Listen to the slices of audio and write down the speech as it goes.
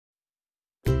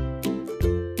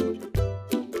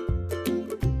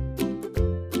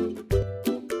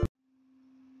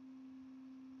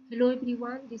Hello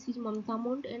everyone, this is Mamta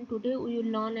Mund and today we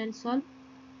will learn and solve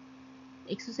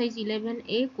exercise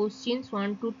 11A questions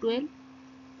 1 to 12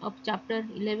 of chapter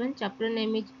 11. Chapter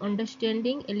name is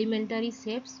Understanding Elementary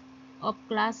Shapes of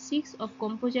class 6 of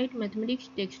Composite Mathematics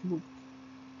textbook.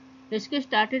 Let's get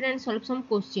started and solve some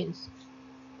questions.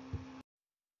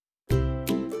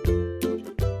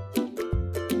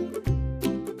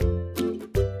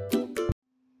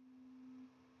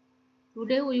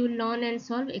 Today we will learn and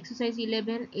solve exercise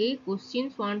 11A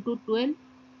questions 1 to 12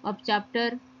 of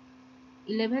chapter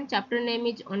 11. Chapter name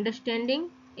is Understanding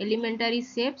Elementary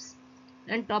Shapes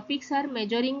and topics are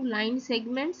measuring line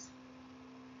segments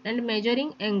and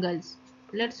measuring angles.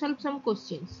 Let's solve some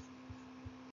questions.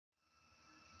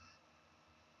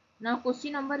 Now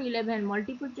question number 11,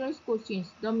 multiple choice questions.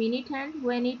 The minute hand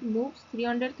when it moves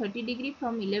 330 degree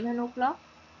from 11 o'clock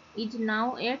is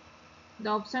now at, the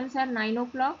options are 9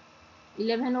 o'clock,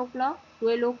 11 o'clock,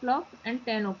 12 o'clock and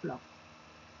 10 o'clock.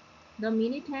 The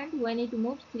minute hand when it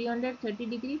moves 330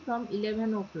 degree from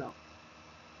 11 o'clock.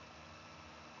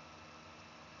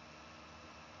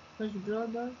 First draw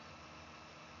the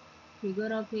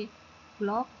figure of a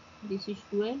clock. This is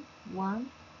 12,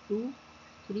 1, 2,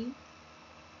 3,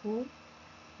 4,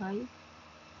 5,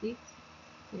 6,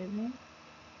 7,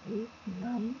 8,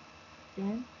 9,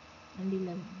 10 and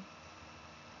 11.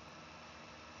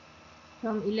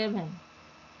 From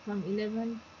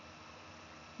 11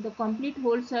 the complete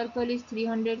whole circle is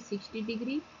 360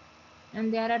 degree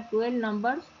and there are 12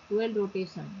 numbers, 12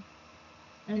 rotation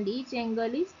and each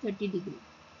angle is 30 degree.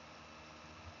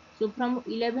 So from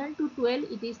 11 to 12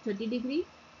 it is 30 degree.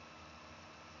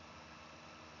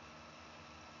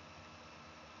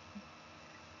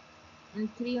 And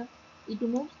it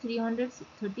moves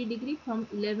 330 degree from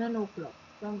 11 o'clock.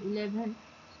 From 11,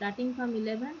 starting from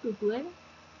 11 to 12,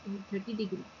 30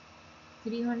 degree.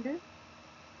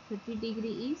 330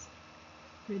 degree is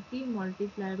 30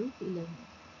 multiplied with 11.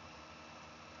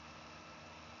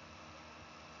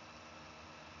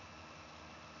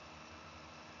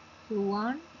 So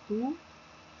 1, 2,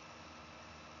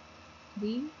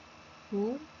 3,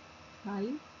 4,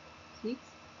 5, 6,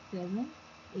 7,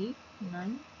 8,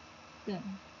 9, 10.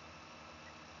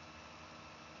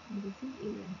 And this is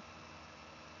 11.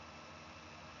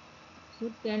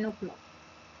 So 10 o'clock.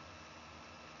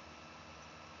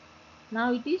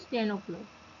 Now it is 10 o'clock.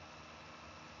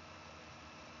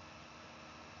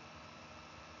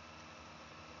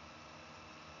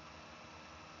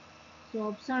 So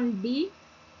option D,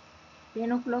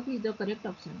 10 o'clock is the correct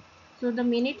option. So the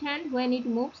minute hand when it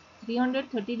moves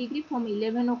 330 degree from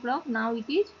 11 o'clock, now it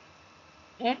is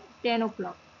at 10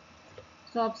 o'clock.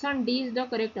 So option D is the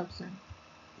correct option.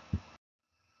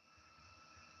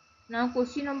 Now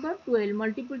question number 12,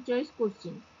 multiple choice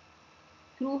question.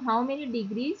 Through how many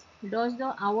degrees does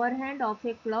the hour hand of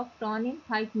a clock turn in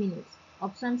 5 minutes?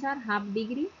 Options are half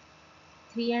degree,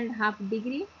 3.5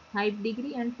 degree, 5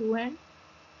 degree and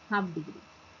 2.5 degree.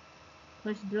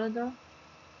 First draw the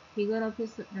figure of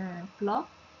a clock.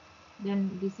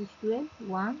 Then this is 12,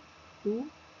 1, 2,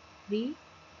 3,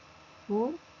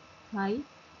 4, 5,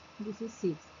 this is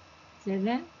 6,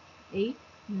 7, 8,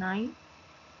 9,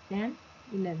 10,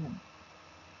 11.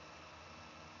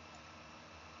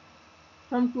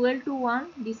 From 12 to 1,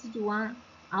 this is 1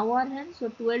 hour hand. So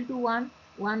 12 to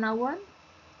 1 hour.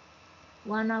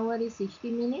 1 hour is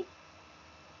 60 minutes.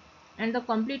 And the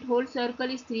complete whole circle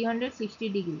is 360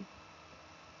 degree.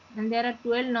 And there are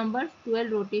 12 numbers,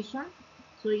 12 rotation.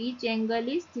 So each angle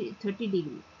is 30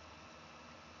 degree.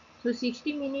 So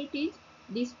 60 minutes is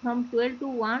this from 12 to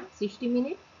 1, 60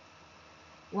 minutes,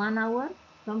 1 hour.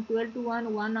 From 12 to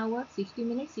 1 hour, 60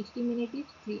 minutes. 60 minutes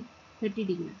is 30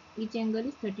 degree. Each angle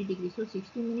is 30 degree. So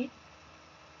 60 minutes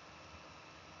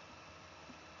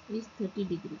is 30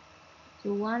 degree.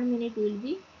 So 1 minute will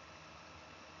be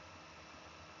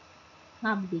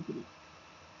half degree.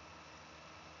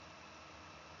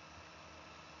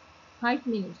 5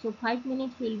 minutes. So 5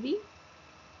 minutes will be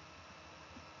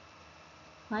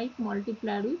 5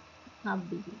 multiplied with half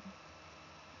degree.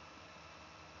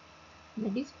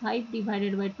 That is 5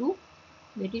 divided by 2.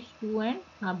 That is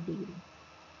 2.5 degree.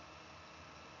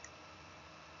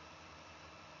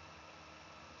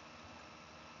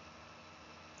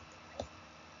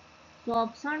 So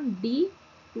option D,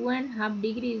 2.5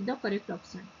 degree is the correct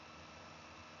option.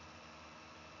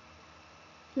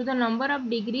 So the number of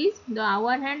degrees the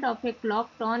hour hand of a clock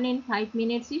turn in 5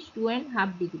 minutes is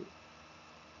 2.5 degree.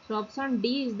 So option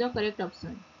D is the correct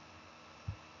option.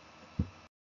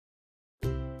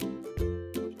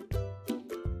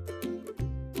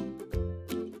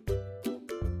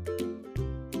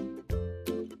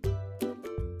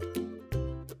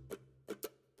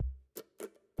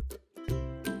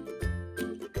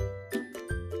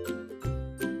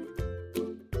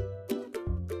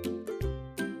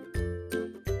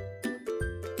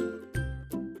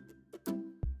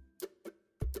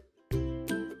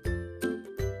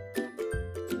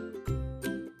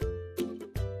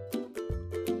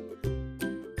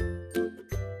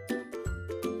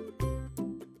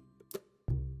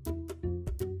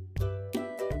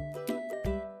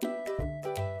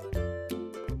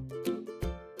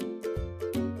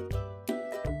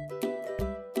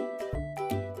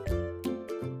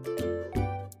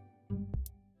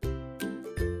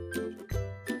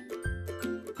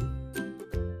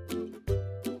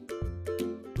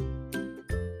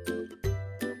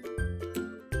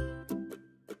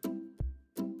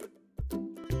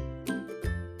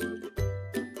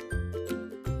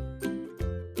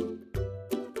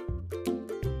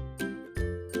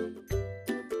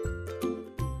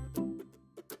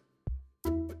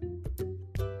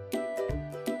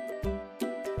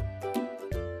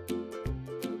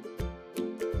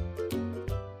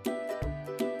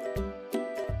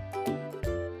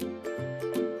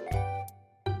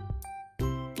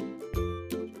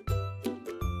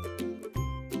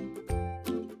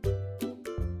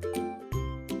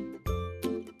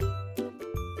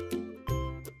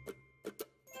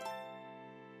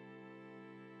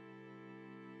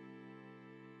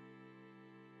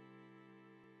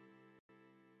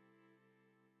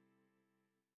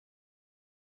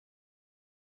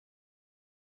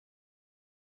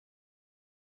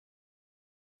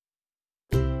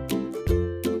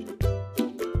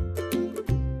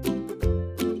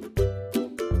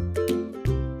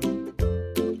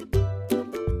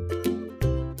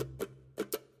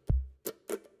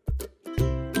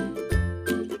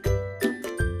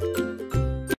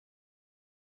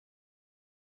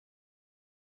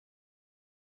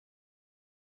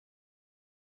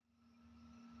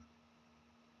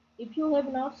 If you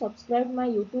have not subscribed my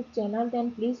YouTube channel, then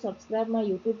please subscribe my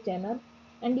YouTube channel.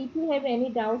 And if you have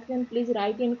any doubts, then please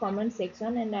write in comment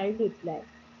section and I will reply.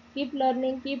 Keep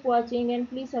learning, keep watching, and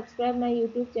please subscribe my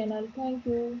YouTube channel. Thank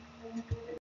you.